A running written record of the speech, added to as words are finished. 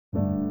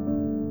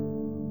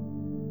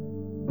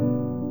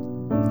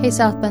Hey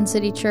South Bend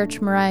City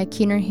Church, Mariah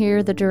Keener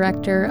here, the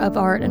Director of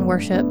Art and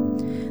Worship.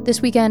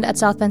 This weekend at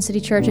South Bend City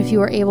Church, if you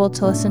were able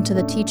to listen to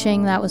the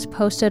teaching that was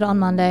posted on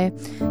Monday,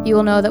 you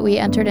will know that we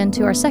entered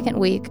into our second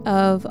week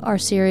of our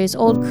series,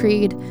 Old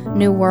Creed,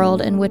 New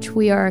World, in which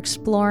we are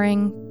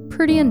exploring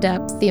pretty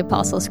in-depth the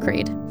Apostles'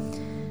 Creed.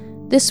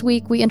 This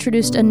week, we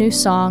introduced a new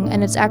song,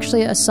 and it's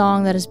actually a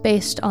song that is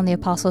based on the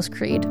Apostles'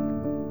 Creed.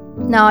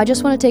 Now, I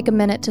just want to take a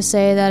minute to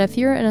say that if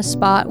you're in a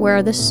spot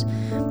where this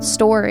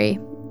story,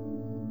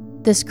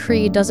 this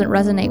creed doesn't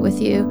resonate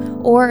with you,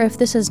 or if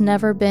this has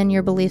never been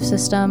your belief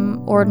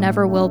system or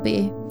never will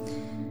be,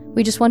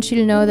 we just want you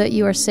to know that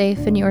you are safe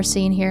and you are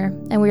seen here,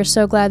 and we are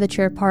so glad that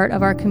you're a part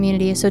of our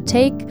community. So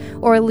take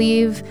or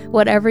leave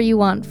whatever you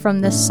want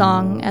from this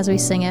song as we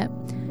sing it.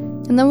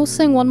 And then we'll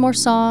sing one more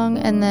song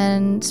and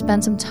then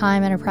spend some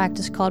time in a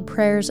practice called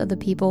Prayers of the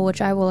People,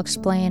 which I will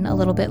explain a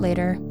little bit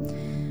later.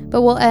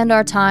 But we'll end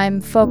our time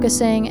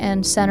focusing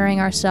and centering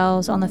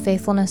ourselves on the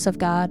faithfulness of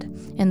God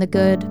in the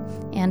good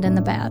and in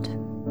the bad.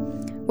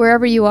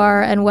 Wherever you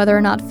are, and whether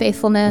or not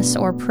faithfulness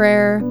or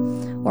prayer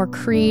or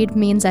creed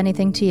means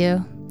anything to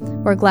you,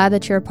 we're glad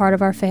that you're a part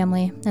of our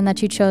family and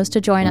that you chose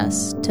to join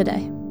us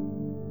today.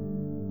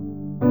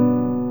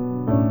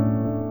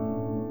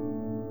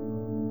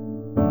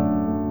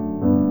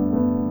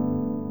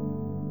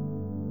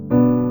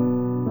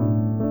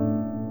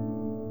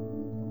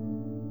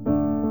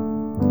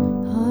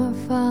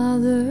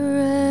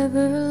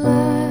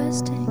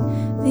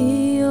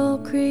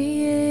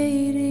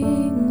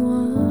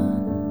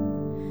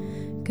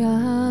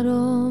 God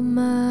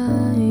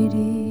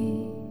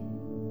Almighty,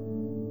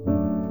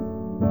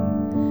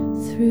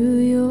 through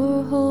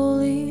your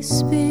Holy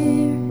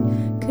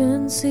Spirit,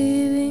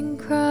 conceiving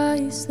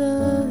Christ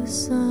the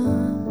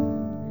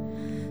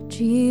Son,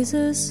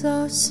 Jesus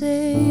our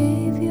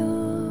Savior.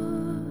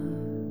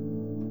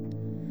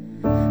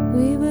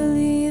 We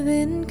believe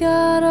in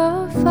God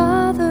our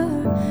Father,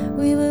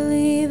 we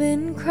believe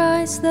in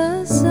Christ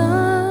the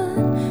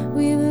Son,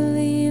 we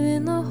believe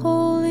in the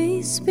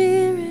Holy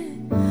Spirit.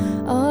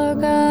 Our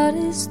God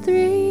is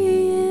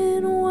three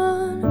in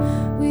one.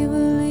 We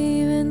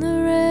believe in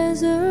the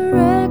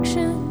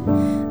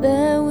resurrection,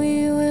 that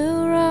we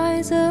will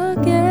rise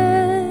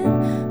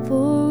again.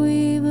 For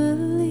we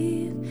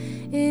believe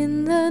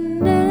in the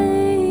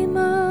name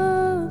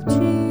of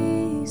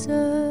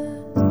Jesus.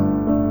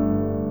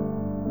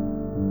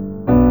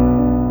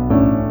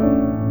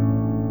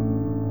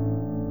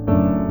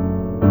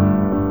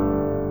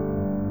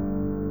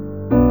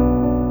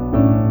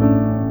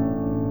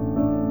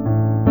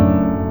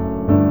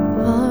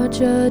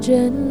 Judge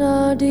and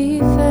our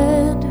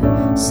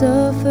defender,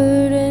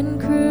 suffered and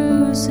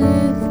crucified.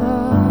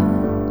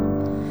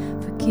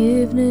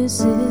 Forgiveness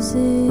is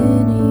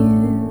in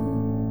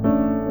you.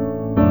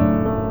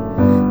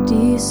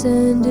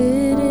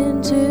 Descended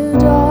into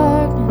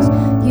darkness,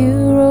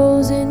 you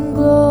rose in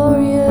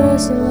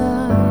glorious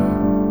light.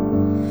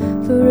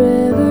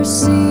 Forever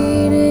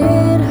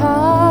seated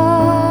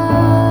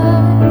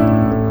high.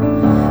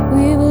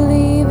 We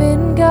believe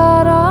in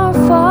God our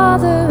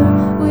Father,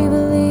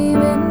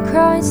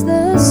 Christ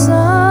the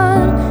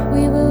Son,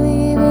 we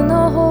believe in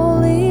the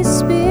Holy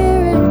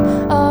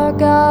Spirit. Our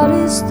God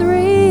is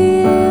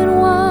three in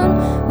one.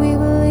 We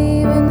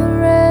believe in the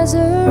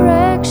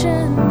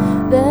resurrection,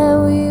 that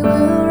we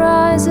will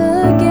rise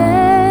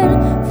again.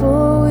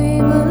 For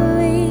we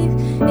believe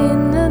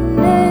in the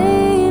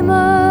name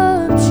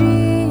of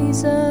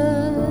Jesus.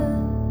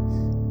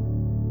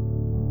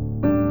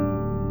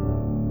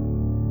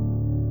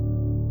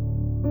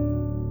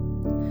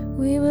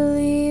 We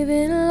believe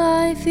in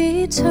life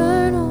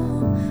eternal.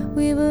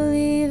 We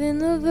believe in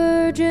the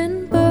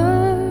virgin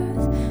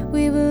birth.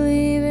 We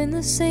believe in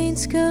the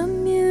saints'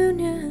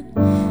 communion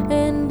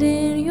and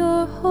in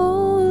your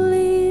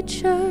holy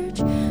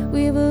church.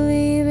 We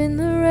believe in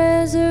the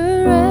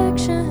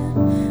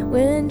resurrection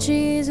when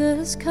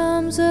Jesus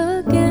comes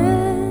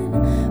again.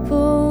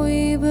 For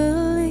we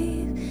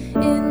believe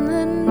in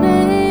the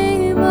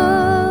name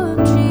of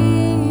Jesus.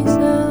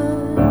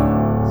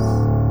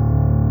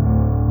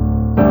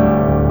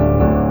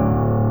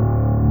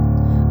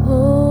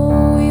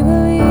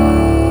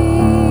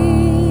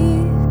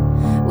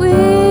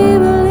 We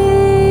believe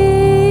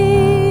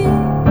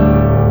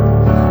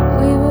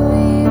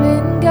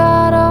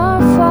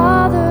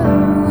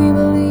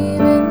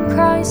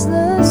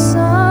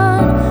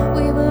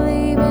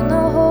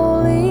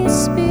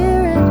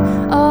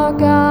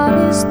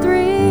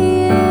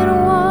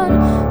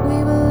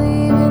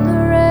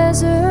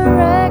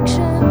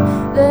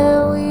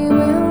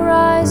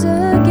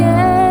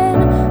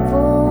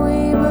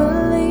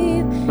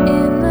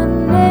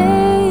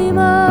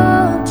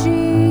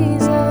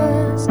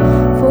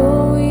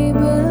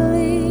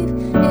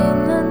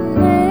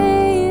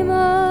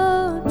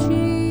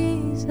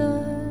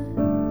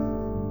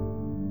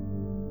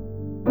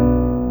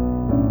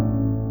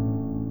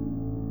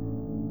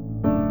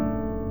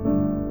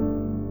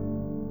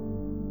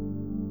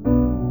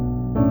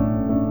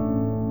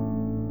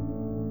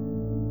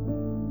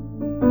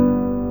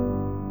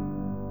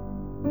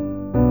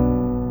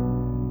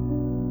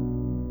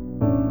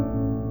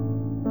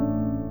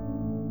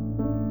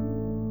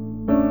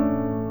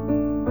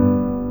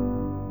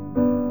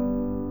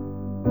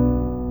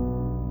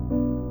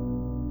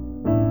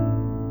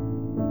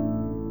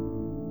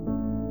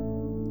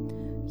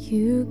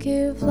You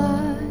give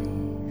life,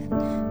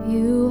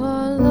 you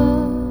are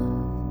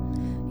love,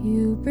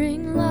 you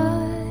bring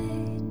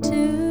light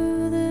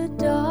to the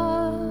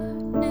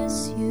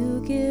darkness,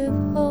 you give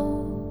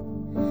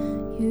hope,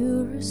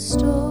 you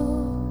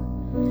restore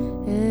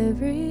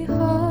every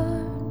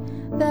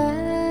heart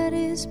that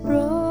is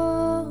broken.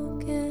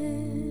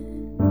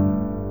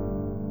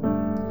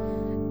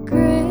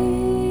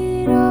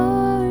 Great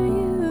are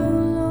you,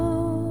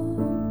 Lord.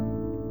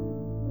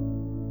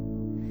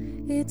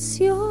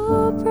 It's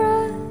your breath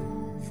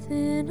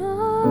in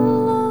our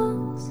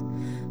lungs,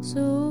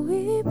 so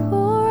we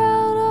pour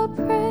out our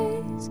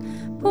praise,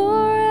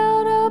 pour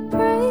out our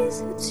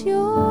praise. It's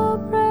your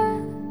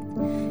breath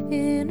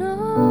in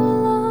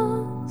our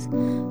lungs,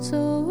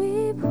 so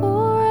we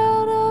pour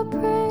out our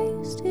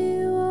praise to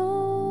you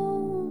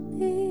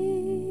only.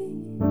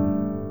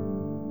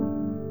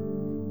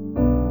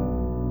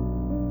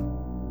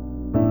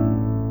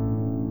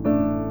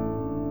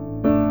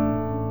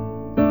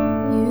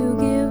 You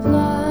give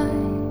life,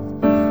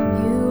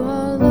 you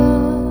are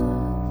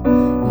love,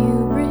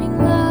 you bring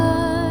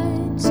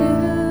light to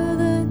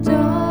the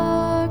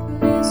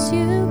darkness,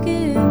 you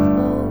give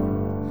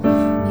hope,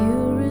 you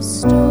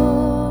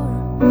restore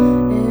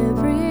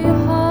every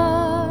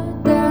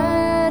heart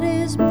that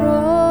is broken.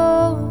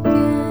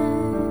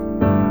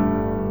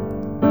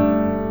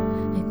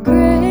 And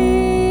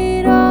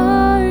great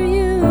are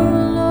you,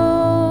 Lord.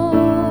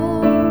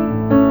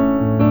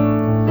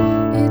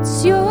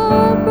 It's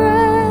your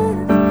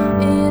breath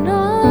in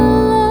our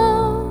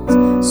lungs,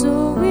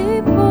 so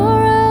we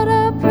pour out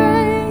our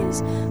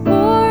praise, pour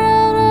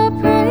out our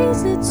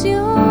praise. It's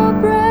your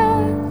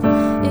breath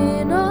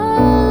in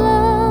our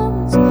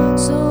lungs,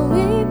 so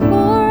we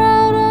pour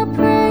out our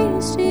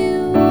praise to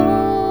you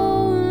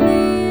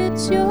only.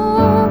 It's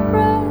your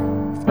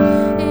breath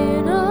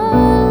in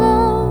our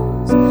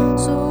lungs,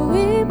 so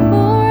we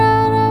pour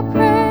out our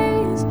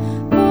praise,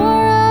 pour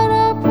out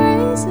our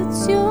praise.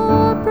 It's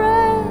your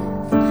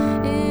breath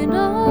in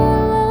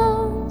our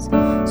lungs,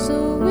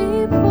 so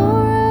we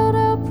pour out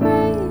our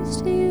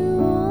praise to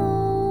you only.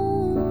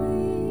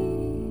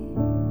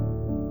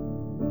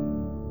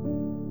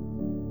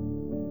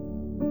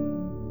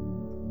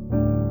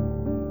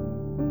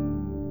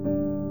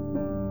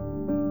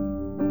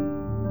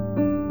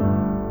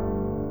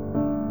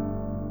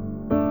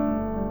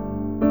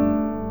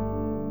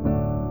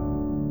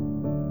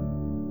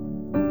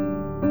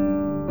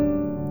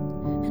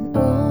 And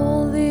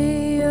all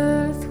the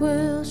earth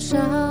will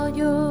shout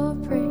your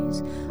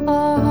praise.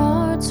 Our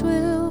hearts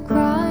will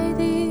cry,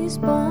 these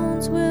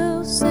bones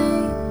will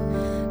sing.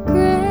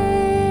 Great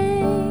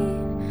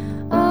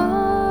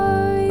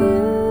are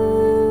you,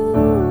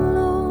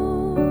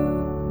 Lord.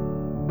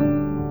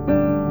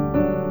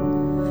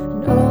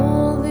 And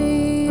all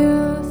the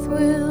earth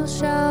will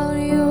shout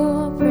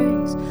your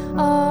praise.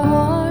 Our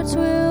hearts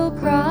will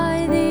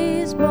cry,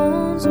 these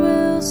bones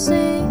will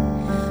sing.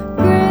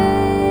 Great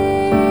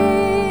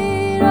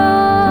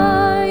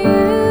are you,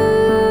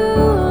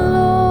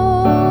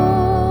 Lord.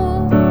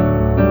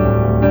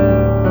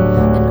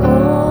 And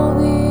all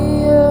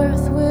the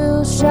earth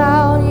will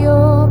shout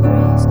your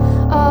praise.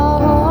 Our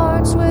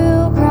hearts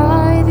will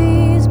cry,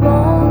 these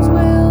bones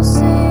will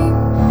sing.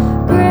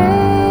 Great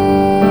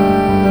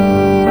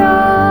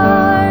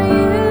are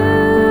you,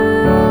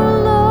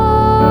 Lord.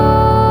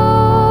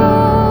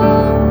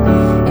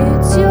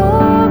 It's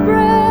your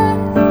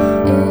breath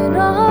in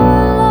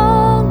our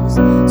lungs,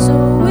 so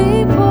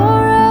we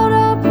pour out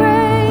our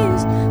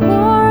praise,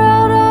 pour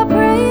out our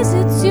praise.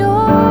 It's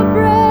your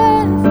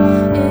breath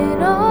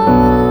in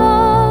our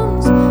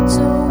lungs,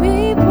 so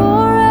we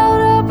pour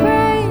out our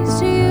praise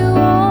to you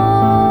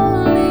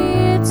only.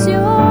 It's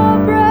your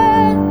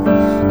breath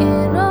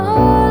in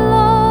our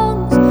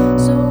lungs,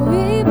 so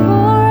we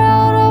pour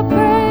out our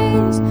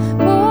praise,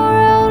 pour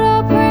out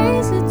our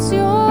praise. It's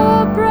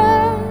your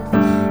breath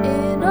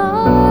in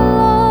our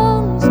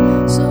lungs,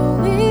 so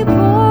we pour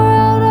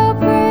out our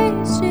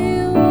praise to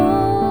you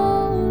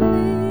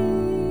only.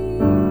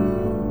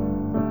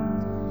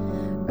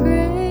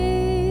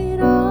 Great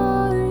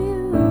are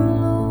you,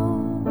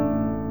 Lord.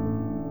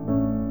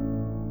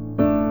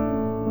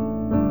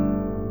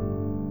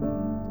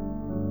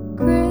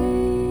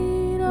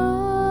 Great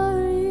are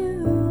you,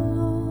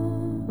 Lord.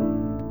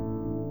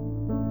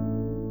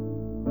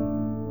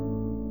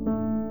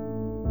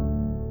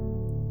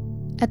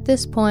 At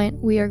this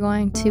point, we are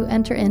going to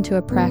enter into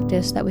a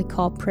practice that we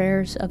call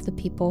prayers of the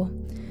people.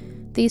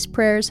 These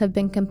prayers have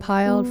been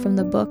compiled from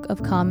the Book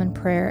of Common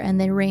Prayer, and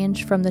they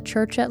range from the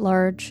church at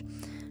large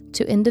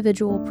to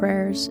individual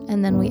prayers,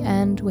 and then we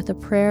end with a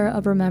prayer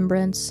of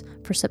remembrance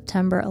for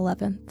September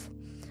 11th.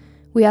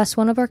 We asked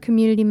one of our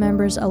community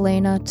members,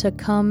 Elena, to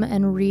come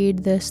and read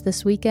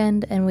this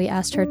weekend, and we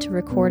asked her to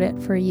record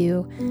it for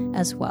you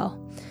as well.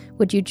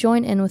 Would you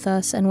join in with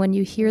us, and when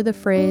you hear the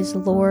phrase,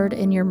 Lord,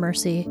 in your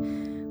mercy,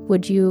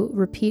 would you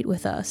repeat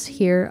with us,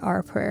 hear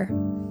our prayer?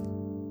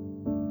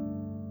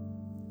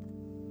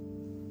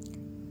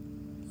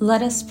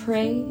 Let us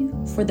pray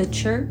for the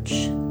church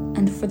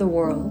and for the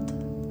world.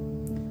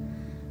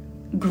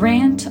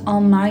 Grant,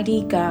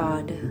 Almighty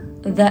God,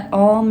 that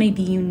all may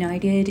be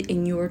united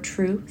in your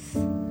truth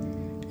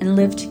and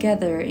live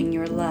together in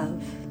your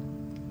love.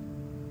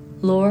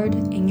 Lord,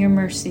 in your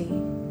mercy,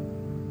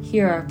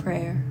 hear our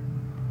prayer.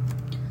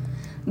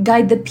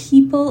 Guide the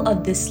people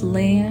of this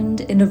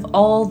land and of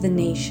all the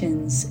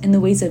nations in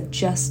the ways of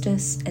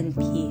justice and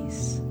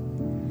peace,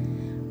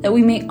 that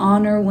we may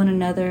honor one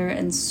another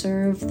and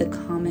serve the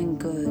common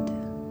good.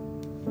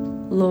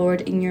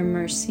 Lord, in your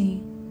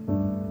mercy,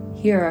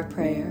 hear our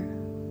prayer.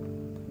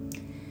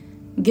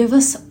 Give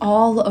us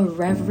all a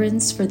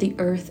reverence for the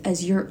earth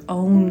as your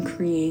own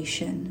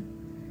creation,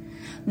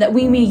 that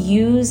we may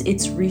use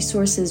its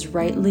resources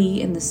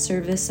rightly in the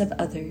service of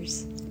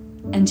others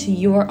and to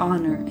your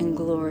honor and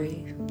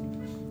glory.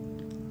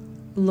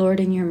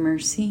 Lord, in your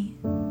mercy,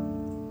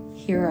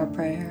 hear our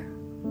prayer.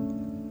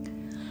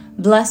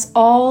 Bless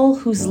all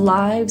whose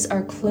lives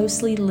are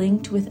closely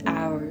linked with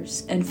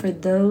ours, and for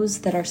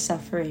those that are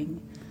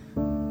suffering,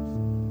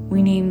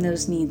 we name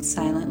those needs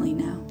silently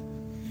now.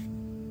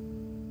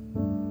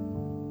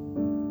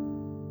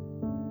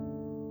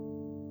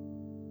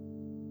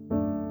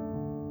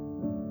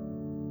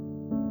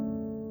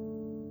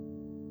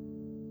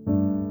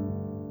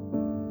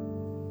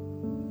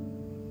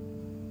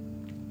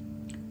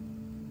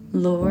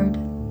 Lord,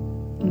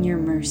 in your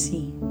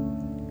mercy,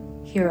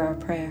 hear our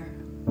prayer.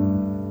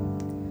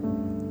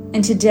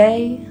 And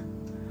today,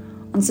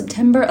 on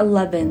September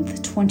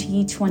 11th,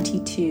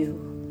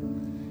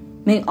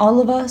 2022, may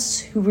all of us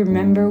who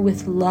remember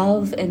with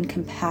love and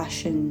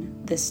compassion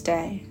this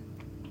day,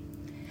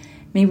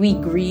 may we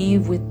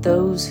grieve with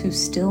those who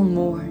still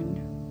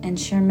mourn and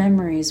share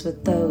memories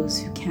with those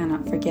who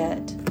cannot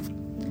forget.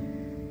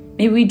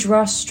 May we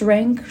draw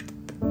strength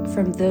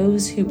from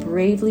those who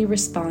bravely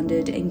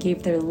responded and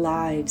gave their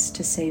lives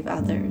to save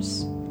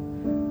others.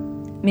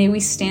 May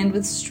we stand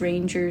with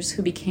strangers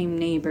who became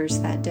neighbors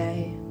that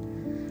day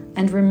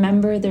and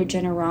remember their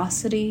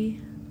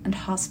generosity and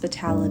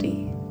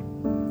hospitality.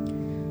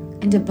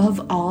 And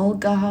above all,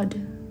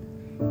 God,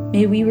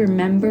 may we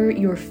remember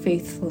your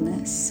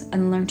faithfulness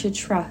and learn to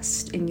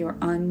trust in your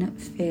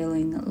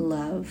unfailing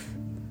love.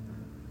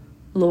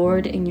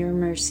 Lord, in your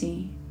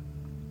mercy,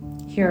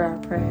 hear our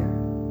prayer.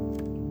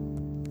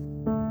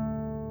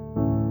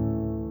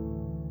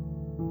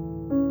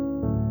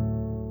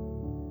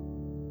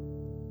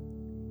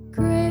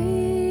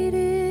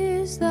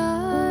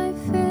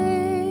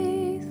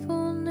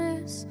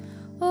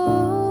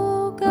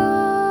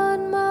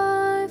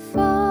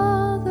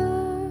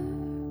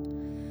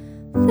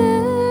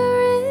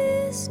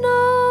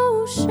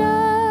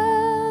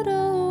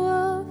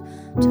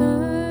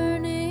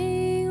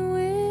 Turning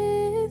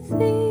with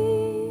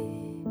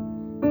thee,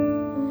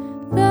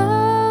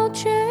 thou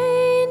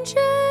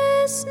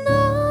changest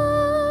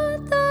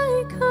not,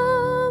 thy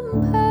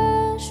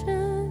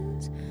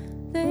compassions,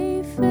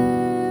 they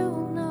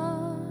fail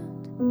not.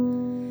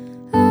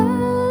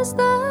 As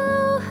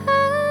thou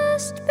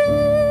hast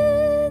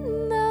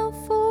been, thou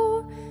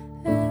forever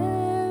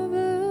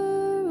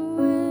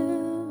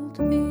wilt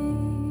be.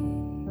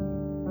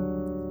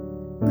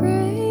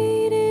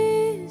 Great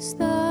is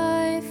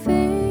thy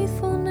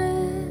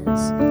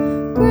faithfulness,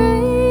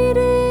 great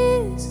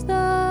is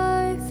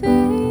thy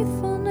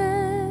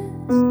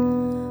faithfulness.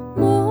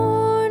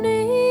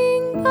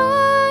 Morning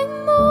by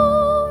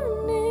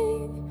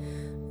morning,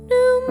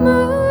 new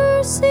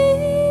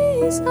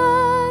mercies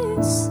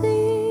I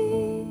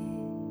see.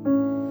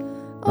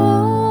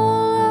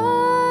 All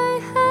I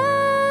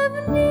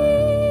have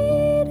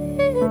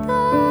needed,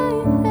 thy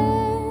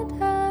hand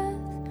hath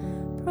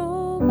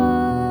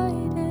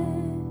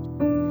provided.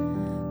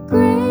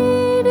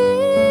 Great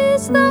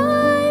is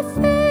thy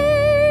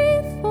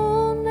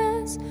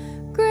faithfulness,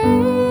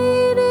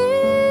 great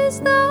is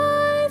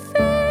thy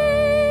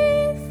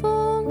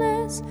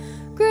faithfulness,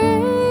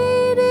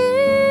 great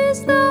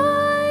is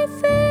thy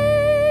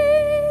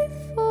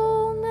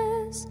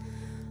faithfulness,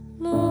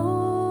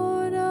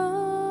 Lord,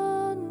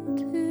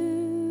 unto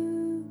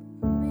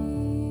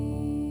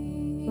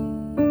me.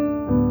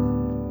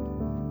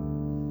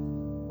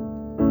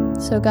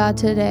 So God,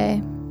 today,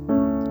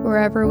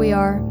 wherever we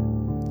are,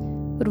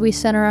 would we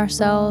center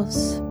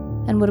ourselves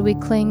and would we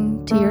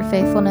cling to your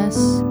faithfulness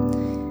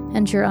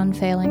and your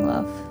unfailing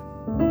love?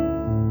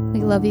 We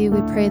love you.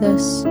 We pray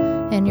this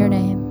in your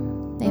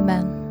name.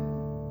 Amen.